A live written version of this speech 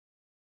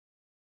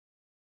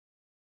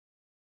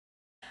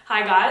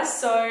Hi guys,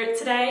 so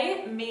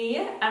today me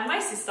and my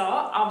sister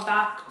are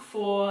back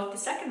for the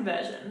second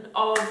version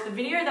of the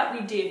video that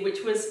we did,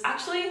 which was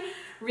actually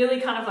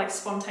really kind of like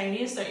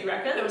spontaneous, don't you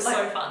reckon? It was like,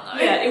 so fun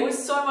though. Yeah, it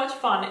was so much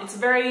fun. It's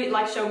very,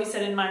 like Shelby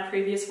said in my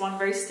previous one,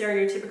 very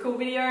stereotypical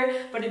video,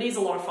 but it is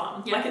a lot of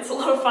fun. Yeah. Like it's a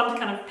lot of fun to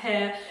kind of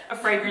pair a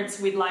fragrance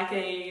with like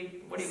a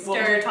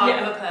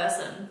stereotype of a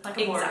person, like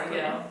a exactly.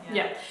 girl.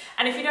 Yeah.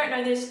 And if you don't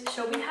know this,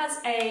 Shelby has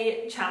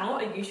a channel,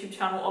 a YouTube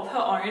channel of her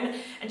own,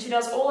 and she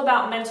does all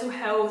about mental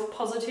health,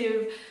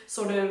 positive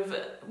sort of,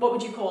 what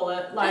would you call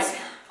it? Like just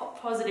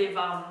positive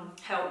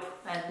help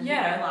and you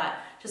know, like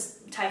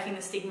just taking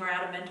the stigma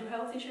out of mental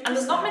health issues. And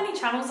there's not many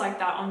channels like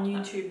that on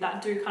YouTube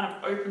that do kind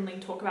of openly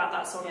talk about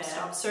that sort of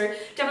stuff. So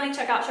definitely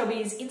check out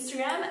Shelby's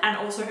Instagram and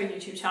also her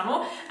YouTube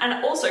channel.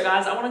 And also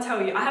guys, I want to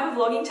tell you, I have a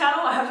vlogging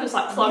channel. I have to just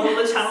like plug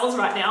all the channels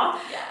right now.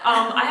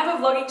 I have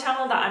a vlogging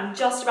channel that I'm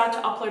just about to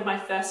upload my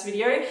first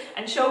video,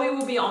 and Shelby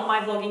will be on my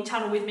vlogging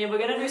channel with me. We're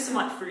going to do some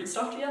like food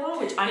stuff together,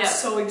 which I'm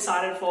so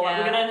excited for. Like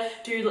we're going to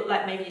do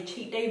like maybe a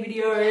cheat day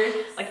video,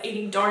 like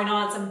eating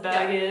donuts and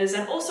burgers.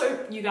 And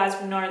also you guys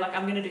will know like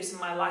I'm going to do some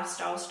of my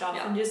lifestyle stuff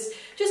and just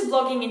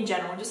vlogging in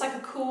general, just like a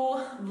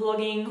cool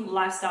vlogging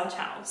lifestyle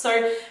channel. So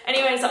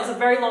anyways, that was a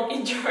very long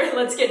intro.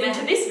 Let's get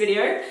into this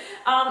video.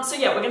 So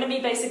yeah, we're going to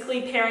be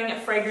basically pairing a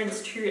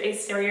fragrance to a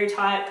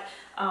stereotype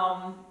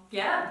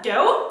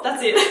girl.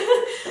 That's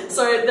it.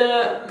 So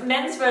the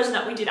men's version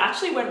that we did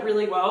actually went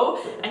really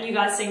well, and you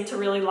guys seemed to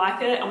really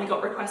like it, and we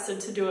got requested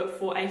to do it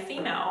for a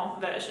female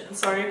version.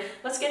 So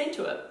let's get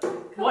into it.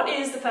 What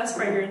is the first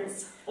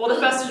fragrance or the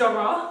first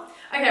genre?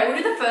 Okay, we'll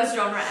do the first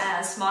genre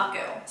as Smart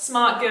Girl.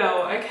 Smart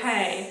Girl,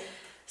 okay.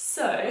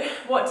 So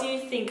what do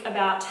you think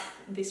about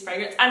this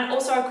fragrance? And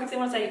also I quickly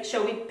want to say,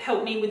 Shelby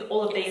helped me with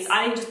all of these.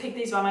 I didn't just pick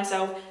these by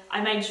myself.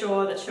 I made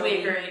sure that Shelby... We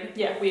agreed.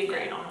 Yeah, we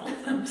agreed on all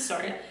of them.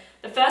 So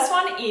the first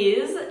one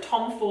is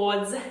Tom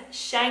Ford's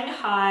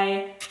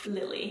Shanghai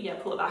Lily. Yeah,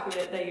 pull it back a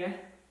bit. There you go.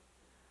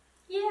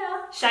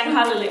 Yeah.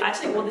 Shanghai Lily. I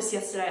actually wore this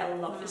yesterday. I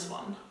love this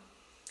one.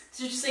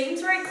 So it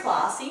seems very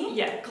classy.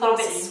 Yeah,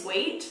 classy. A little bit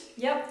sweet.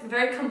 Yep.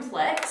 Very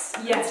complex.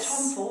 Yes. It's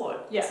Tom Ford.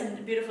 Yeah. It's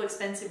a beautiful,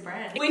 expensive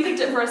brand. We picked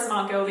it for a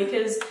smart girl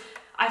because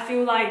I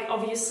feel like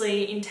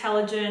obviously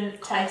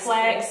intelligent,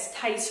 complex,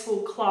 tasteful,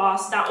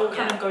 class, that all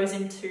kind of goes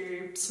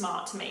into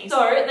smart to me.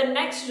 So the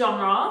next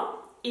genre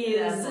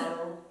is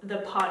the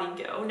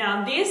party girl.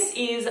 Now this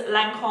is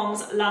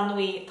Lancome's La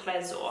Nuit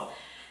Trésor.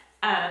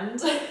 And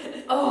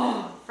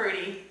oh,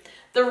 fruity.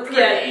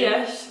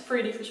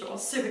 Fruity for sure.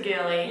 Super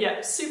girly. Yeah,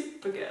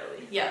 super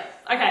girly. Yeah.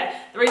 Okay,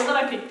 the reason that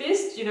I picked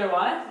this, do you know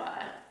why?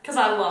 Why? Because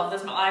I love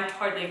this. I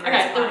totally agree.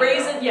 Okay,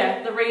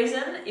 the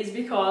reason is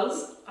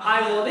because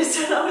I wore this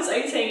when I was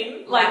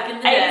 18. Like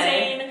in the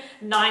 18, day.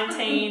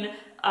 19,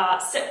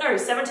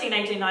 17,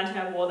 18, 19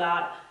 I wore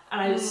that. And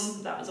I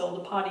just, that was all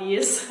the party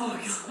years. Oh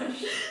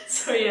gosh.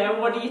 So yeah,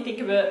 what do you think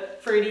of it?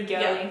 Fruity,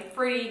 girly? Yeah,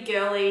 fruity,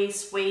 girly,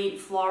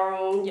 sweet,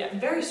 floral. Yeah,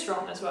 very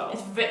strong as well.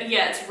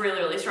 It's really,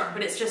 really strong,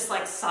 but it's just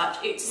like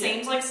it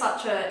seems like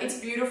such a,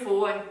 it's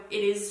beautiful and it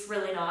is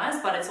really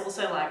nice, but it's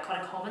also like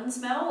kind of common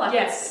smell. Like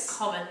it's a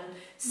common,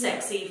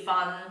 sexy,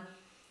 fun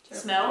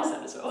smell.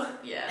 That as well.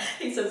 Yeah.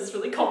 He says it's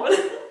really common.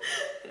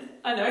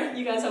 I know,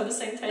 you guys have the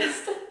same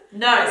taste.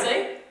 No.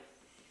 See?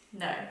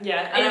 No.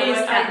 Yeah, I don't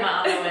work out my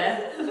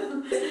underwear.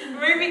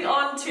 Moving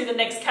on to the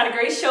next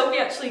category, Shelby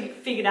actually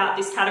figured out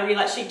this category.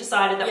 Like she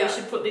decided that we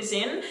should put this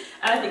in, and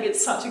I think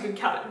it's such a good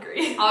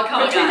category. Oh,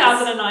 come on, for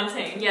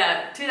 2019.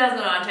 Yeah,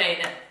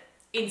 2019.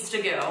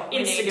 Insta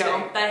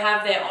Girl. They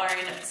have their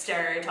own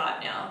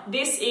stereotype now.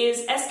 This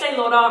is Estee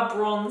Lauder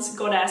Bronze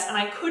Goddess, and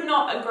I could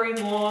not agree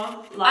more.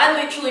 Like,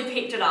 I literally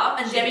picked it up,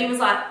 and Demi was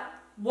like,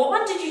 "What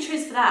one did you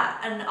choose for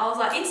that?" And I was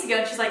like, "Insta Girl."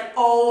 And she's like,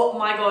 "Oh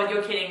my god,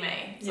 you're kidding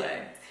me." So.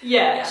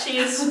 Yeah, she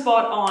is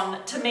spot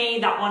on. To me,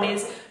 that one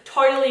is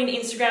totally an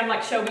Instagram,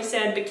 like Shelby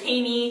said,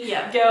 bikini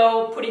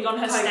girl putting on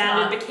her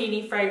standard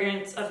bikini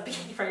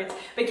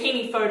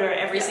photo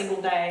every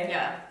single day.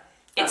 Yeah.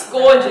 It's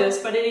gorgeous,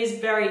 but it is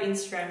very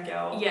Instagram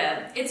girl.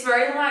 Yeah, it's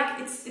very like,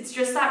 it's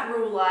just that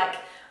real like,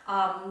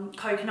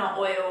 coconut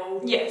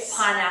oil,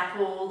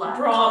 pineapple, like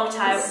bronze,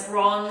 cocktail,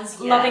 bronze,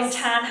 loving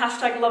tan,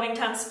 hashtag loving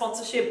tan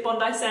sponsorship,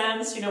 Bondi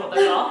Sands, you know what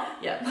those are?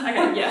 Yeah.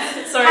 Okay,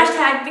 yeah. So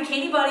hashtag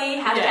bikini body,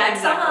 hashtag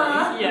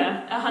summer.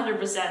 Yeah,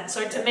 100%.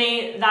 So to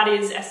me, that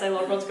is Estee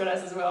Lauder Bronze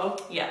Goddess as well.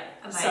 Yeah,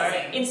 amazing.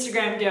 So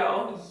Instagram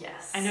girl.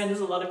 Yes. I know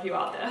there's a lot of you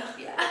out there.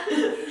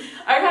 Yeah.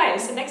 Okay,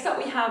 so next up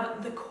we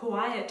have the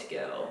quiet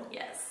girl.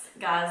 Yes.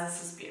 Guys,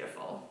 this is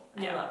beautiful.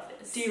 I love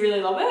this. Do you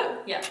really love it?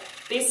 Yeah.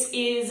 This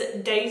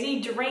is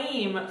Daisy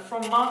Dream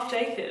from Marc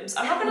Jacobs.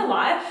 I'm not gonna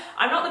lie,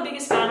 I'm not the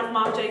biggest fan of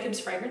Marc Jacobs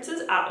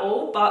fragrances at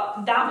all,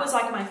 but that was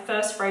like my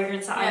first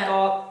fragrance that I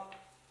got,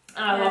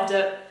 and I loved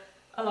it.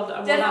 I loved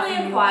it.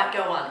 Definitely a quiet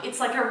girl one. It's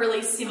like a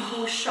really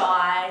simple,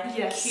 shy,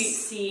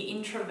 cutesy,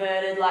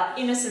 introverted, like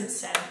innocent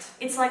scent.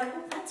 It's like,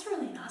 oh, that's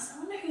really nice. I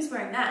wonder who's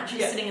wearing that. And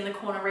she's sitting in the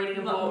corner reading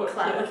a book,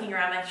 like looking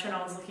around, making sure no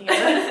one's looking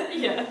at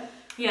it.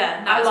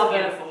 Yeah, no, I love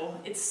it. Beautiful.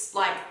 It's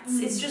like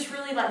it's just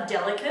really like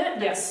delicate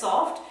and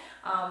soft.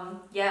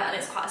 Yeah, and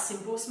it's quite a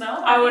simple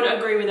smell. I would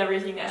agree with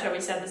everything that Shelby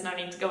said. There's no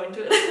need to go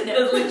into it.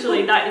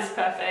 Literally, that is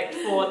perfect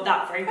for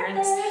that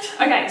fragrance.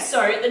 Okay,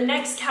 so the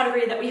next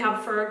category that we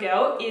have for a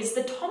girl is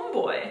the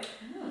tomboy.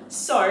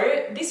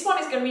 So this one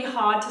is going to be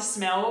hard to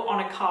smell on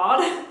a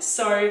card.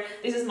 So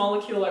this is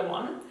Molecular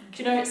 1.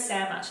 Do you know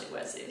Sam actually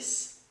wears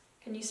this?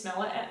 Can you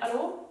smell it at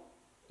all?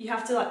 You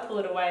have to like pull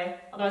it away,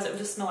 otherwise it would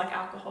just smell like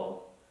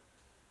alcohol.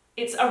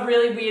 It's a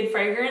really weird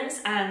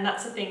fragrance, and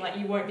that's the thing, like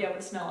you won't be able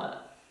to smell it.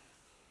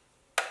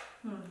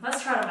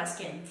 Let's try it on my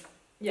skin.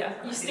 Yeah,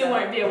 you still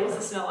won't be able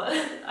to smell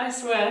it, I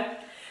swear.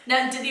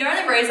 Now, the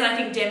only reason I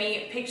think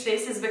Demi picked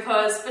this is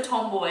because for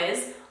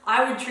tomboys,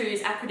 I would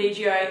choose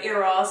Acquadigio,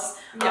 Eros,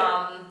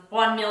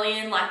 1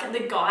 Million, like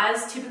the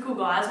guys, typical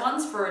guys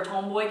ones for a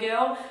tomboy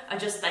girl they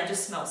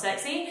just smell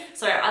sexy.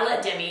 So I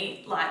let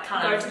Demi like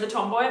kind of go to the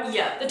tomboy.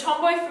 Yeah. The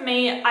tomboy for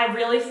me, I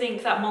really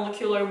think that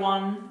Molecular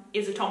 1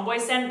 is a tomboy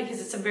scent because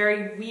it's a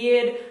very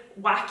weird,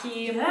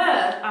 wacky.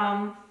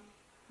 Yeah.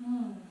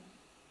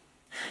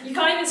 You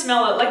can't even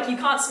smell it. Like you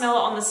can't smell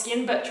it on the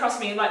skin, but trust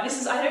me, like this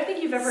is, I don't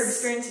think you've ever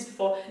experienced this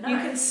before. No. You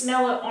can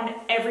smell it on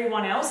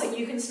everyone else. Like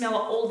you can smell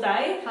it all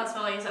day. Can't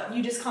smell it yourself.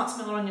 You just can't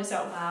smell it on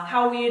yourself. Wow.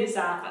 How weird is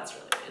that? That's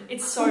really weird.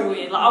 It's so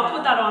weird. Like I'll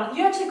put that on.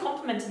 You actually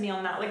complimented me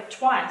on that like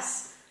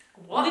twice.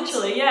 What?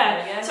 Literally,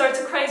 yeah. So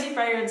it's a crazy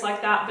fragrance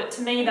like that, but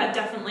to me that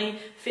definitely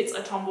fits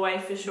a tomboy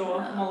for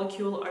sure.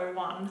 Molecule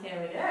 01.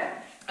 There we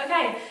go.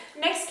 Okay,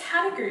 next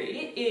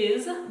category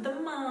is the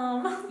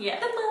mum. Yeah.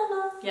 The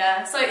mama.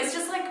 Yeah, so it's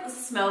just like a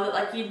smell that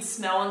like you'd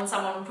smell on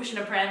someone pushing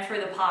a pram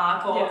through the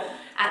park or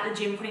at the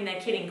gym putting their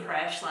kid in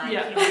creche. Like, you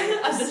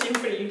know, at the gym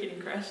putting your kid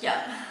in creche.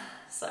 Yeah.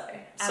 So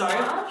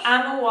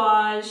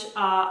Amouage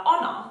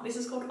Honor. This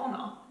is called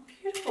Honor.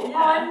 Beautiful.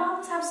 Yeah. Oh,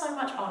 mums have so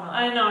much honor.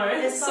 I know.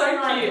 It's so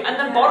cute. And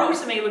the bottle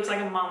to me looks like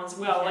a mum as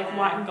well, like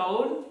white and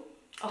gold.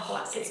 Oh,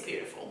 classic. It's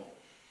beautiful.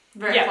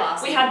 Very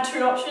classy. We had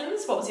 2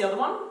 options. What was the other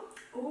one?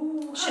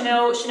 Ooh,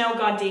 Chanel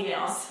Gardenia.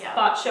 Yes,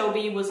 but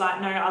Shelby was like,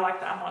 no, I like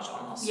the Amouage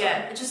Honor. So.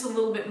 Yeah, it's just a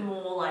little bit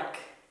more like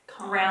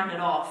rounded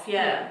off.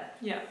 Yeah.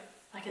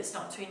 Like it's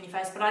not too in your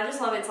face, but I just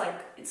love it's like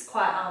it's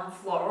quite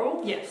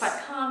floral. Yes. It's quite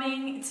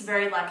calming. It's a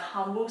very like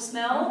humble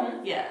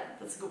smell. Yeah,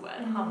 that's a good word.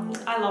 Humble.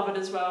 I love it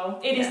as well.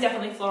 It is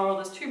definitely floral.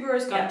 There's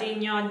tuberose,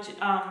 gardenia,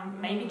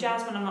 maybe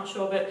jasmine. I'm not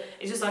sure, but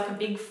it's just like a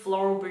big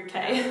floral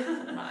bouquet.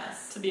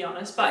 Nice, to be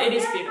honest. But it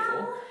is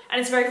beautiful,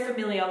 and it's very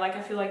familiar. Like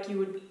I feel like you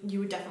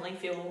would definitely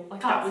feel like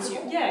that was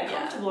you. Yeah,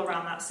 comfortable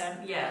around that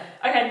scent. Yeah.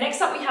 Okay,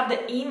 next up we have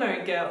the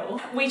emo girl.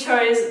 We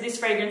chose this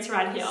fragrance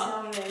right here.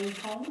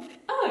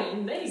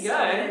 Oh, there you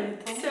go.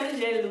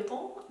 Serge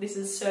Luton. This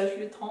is Serge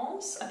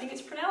Luton's. I think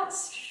it's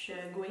pronounced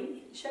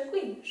Chagui.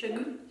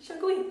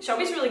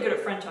 Shelby's really good at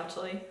French,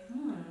 actually.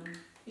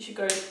 You should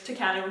go to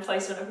county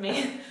replacement of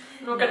me.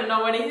 I'm not going to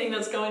know anything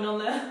that's going on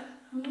there.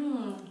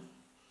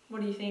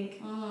 What do you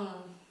think?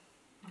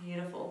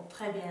 Beautiful.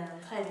 Très bien.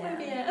 Très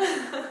bien.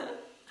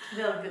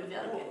 Very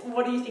good.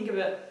 What do you think of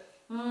it?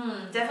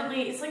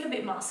 Definitely, it's like a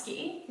bit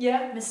musky.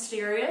 Yeah.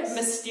 Mysterious.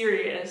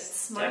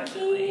 Smoky.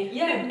 Definitely.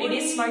 Yeah, it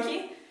is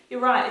smoky. You're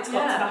right, it's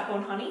got tobacco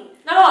and honey.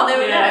 Oh, there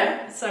we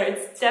go. So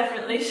it's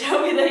definitely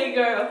Shelby, there you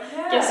go.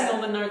 Guessing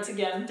all the notes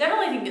again.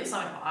 Definitely think it's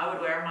something I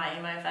would wear in my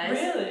emo phase.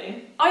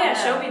 Really? Oh yeah,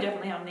 Shelby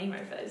definitely had an emo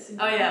phase.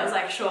 Oh yeah, it was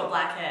like short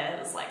black hair.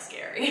 It was like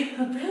scary.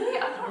 Really?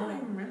 I don't really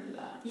remember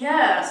that.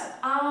 Yeah.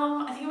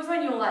 I think it was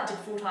when you all like did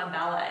full-time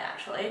ballet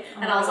actually.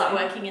 And I was like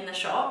working in the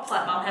shop.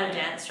 Like mum had a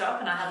dance shop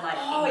and I had like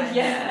emo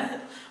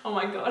hair. Oh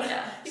my god.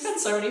 Yeah. You've had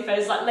so many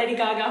phases, like Lady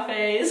Gaga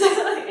phase.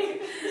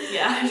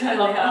 Yeah, I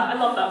love that. I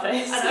love that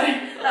phase. I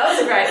know. That was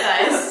a great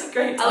phase. That was a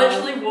great time. I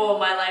literally wore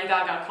my Lady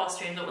Gaga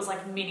costume that was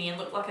like mini and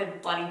looked like a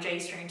bloody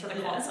G-string to the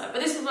concert.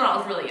 But this was when I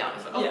was really young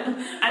as well.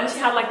 Yeah. And she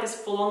had like this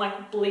full-on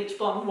like bleach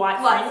blonde white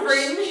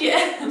fringe.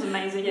 Yeah. It was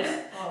amazing.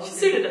 Yeah. Oh, she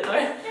suited it though.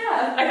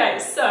 Yeah. Okay,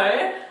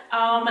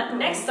 so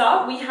next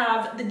up we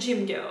have the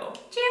gym girl.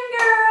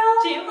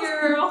 Gym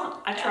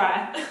girl. I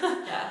try.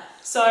 Yeah.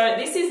 So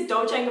this is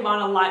Dolce &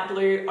 Gabbana Light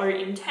Blue Eau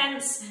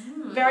Intense.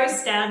 Very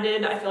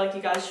standard. I feel like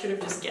you guys should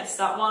have just guessed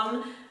that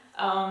one.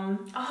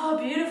 Oh,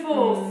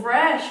 beautiful,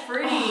 fresh,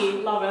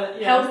 fruity, love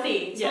it. Yeah.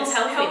 Healthy. It smells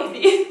healthy.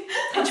 It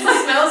just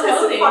smells healthy.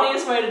 That's the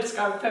funniest way to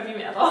describe a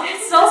perfume ever.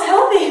 It smells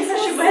healthy.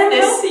 I should wear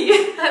this.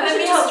 That made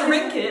me just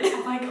drink it.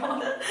 Oh my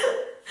god.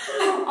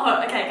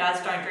 Oh, okay,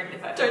 guys, don't drink the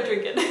perfume. Don't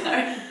drink it.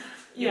 No.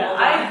 Yeah,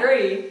 I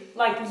agree.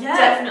 Like,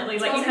 definitely.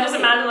 Like, you can just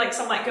imagine like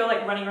some like girl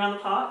like running around the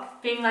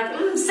park, being like,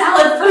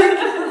 salad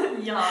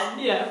fruit. Yum.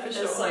 Yeah, for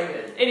sure. It's so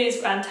good. It is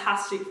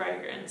fantastic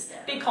fragrance.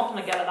 Yeah. Big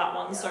compliment out of that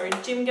one. Yeah. So,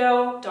 Gym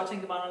Girl, Dolce &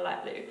 Gabbana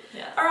Light Blue.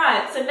 Yeah. All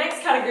right. So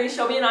next category,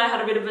 Shelby and I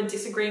had a bit of a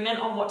disagreement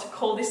on what to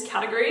call this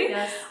category.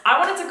 Yes. I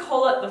wanted to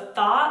call it the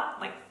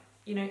Thart, like,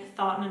 you know,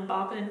 Thartin and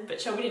Barpin,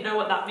 but Shelby didn't know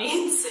what that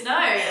means. No,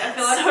 I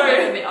feel like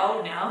I'm a bit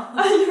old now.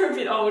 You're a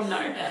bit old,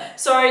 no. Yeah.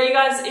 So you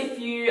guys, if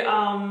you,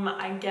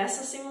 I guess,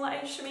 a similar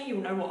age to me,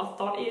 you'll know what a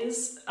thought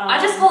is.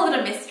 I just call it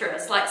a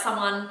mistress, like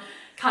someone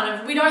kind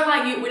of, we don't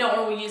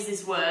want to use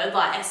this word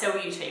like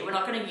SLUT. We're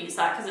not going to use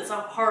that because it's a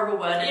horrible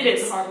word. It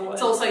is a horrible word.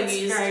 It's also it's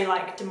used very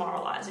like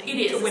demoralizing. It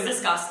is. It's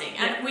disgusting.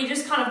 Yeah. And we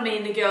just kind of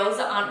mean the girls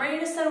that aren't ready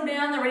to settle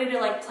down. They're ready to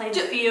like play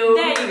the field.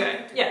 There you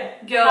go.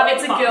 Yeah. Girl.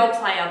 It's fun. A girl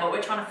player, but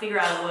we're trying to figure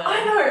out a word.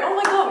 I know. Oh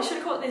my god, we should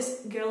have called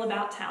this "Girl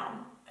About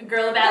Town." A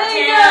girl about town.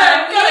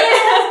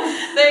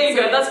 There you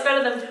go. That's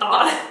better than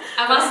thought.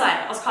 I must say,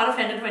 I was quite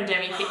offended when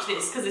Demi picked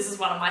this because this is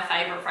one of my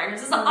favourite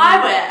fragrances that I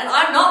wear, and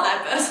I'm not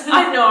that person.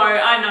 I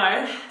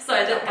know. So,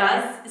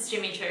 guys, it's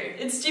Jimmy Choo.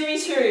 It's Jimmy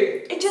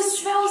Choo. It just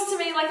smells to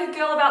me like a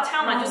girl about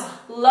town that just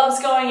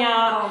loves going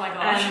out. Oh my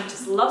gosh. And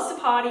just loves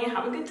to party and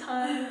have a good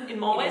time in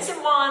more ways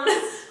than one.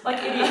 Like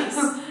it is.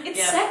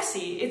 It's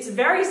sexy. It's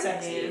very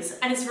sexy. It is.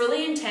 And it's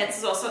really intense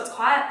as well. So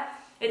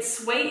it's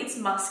sweet, it's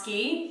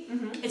musky,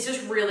 it's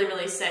just really,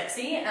 really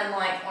sexy, and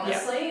like,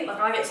 honestly, like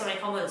I get so many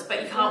compliments,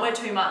 but you can't wear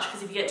too much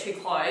because if you get too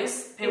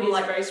close, people are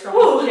like, very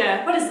strong.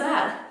 Yeah, what is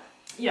that?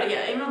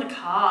 Yeah, even on the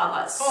card,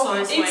 like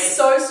so sweet. It's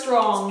so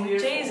strong.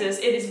 It's Jesus,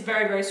 it is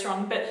very, very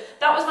strong. But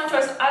that was my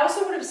choice. I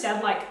also would have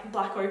said like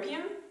black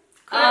opium.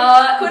 Could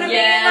have been in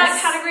that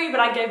category, but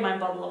I gave my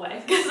bottle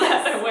away because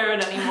I don't wear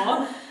it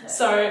anymore.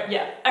 So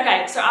yeah,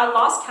 okay. So our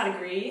last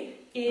category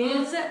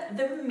is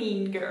the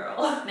Mean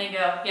Girl. Mean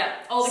Girl, yeah.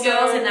 All the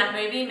girls in that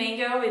movie, Mean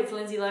Girl with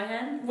Lindsay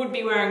Lohan, would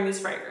be wearing this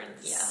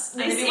fragrance.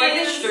 Yeah. And they'd be wearing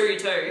this shoe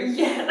too.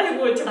 Yeah, they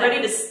would,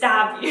 ready to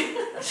stab you.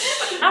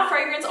 Our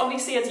fragrance,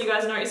 obviously, as you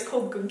guys know, is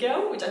called Good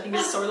Girl, which I think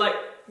is so like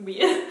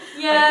weird.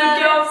 Yeah. Like,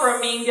 good girl for a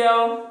mean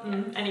girl.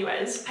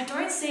 Anyways. I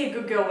don't see a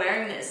good girl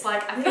wearing this.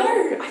 Like, I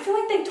feel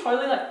like they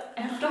totally like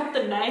effed up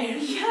the name.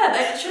 Yeah,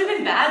 they should have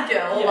been Bad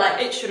Girl. Yeah,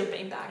 like it should have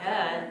been Bad Girl.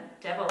 Yeah,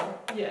 devil.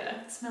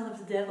 Yeah. Smell of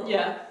the devil.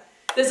 Yeah.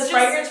 There's a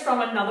fragrance from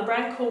another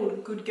brand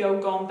called Good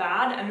Girl Gone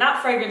Bad, and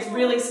that fragrance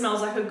really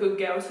smells like a good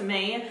girl to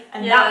me,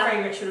 and that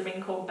fragrance should have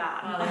been called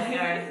Bad. Oh, there you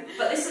go.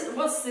 But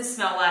what's this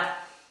smell like?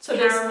 So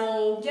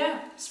caramel,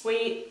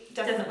 sweet,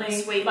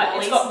 definitely sweet. Like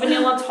it's got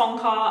vanilla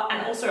tonka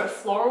and also a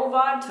floral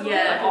vibe to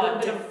it, like a little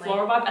bit of a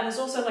floral vibe. And there's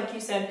also, like you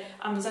said,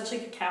 there's actually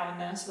cacao in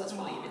there, so that's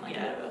probably even like a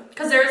bit of a...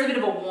 Because there is a bit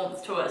of a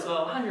warmth to it as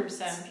well. 100%.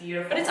 It's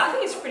beautiful. But I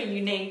think it's pretty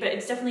unique, but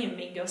it's definitely a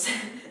Mean Girl scent.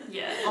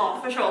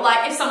 Yeah, for sure.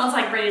 Like if someone's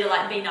like ready to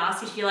like be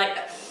nasty, you're like,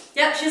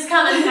 yep, she's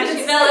coming. I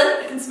can smell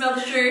it. I can smell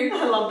the shoe.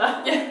 I love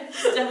that. Yeah,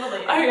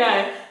 definitely.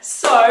 Okay,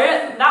 so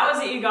that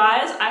was it, you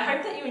guys. I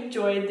hope that you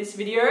enjoyed this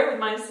video with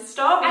my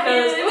sister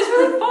because it was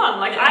really fun.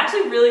 Like, I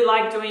actually really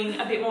like doing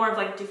a bit more of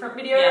like different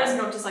videos,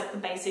 not just like the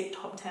basic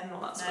top 10 and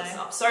all that sort of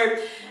stuff. So,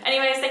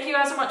 anyways, thank you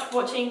guys so much for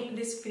watching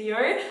this video.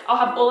 I'll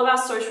have all of our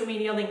social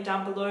media linked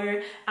down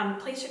below.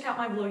 Please check out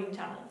my vlogging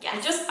channel.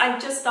 Yes. I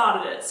just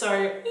started it, so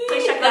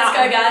please check it out. Let's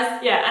go,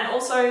 guys. Yeah, and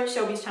also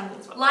Shelby's channel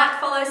as well. Like,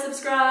 follow,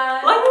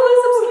 subscribe. Like, follow,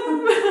 subscribe.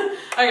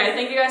 Okay,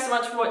 thank you guys so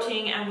much for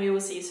watching, and we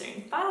will see you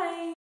soon.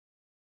 Bye.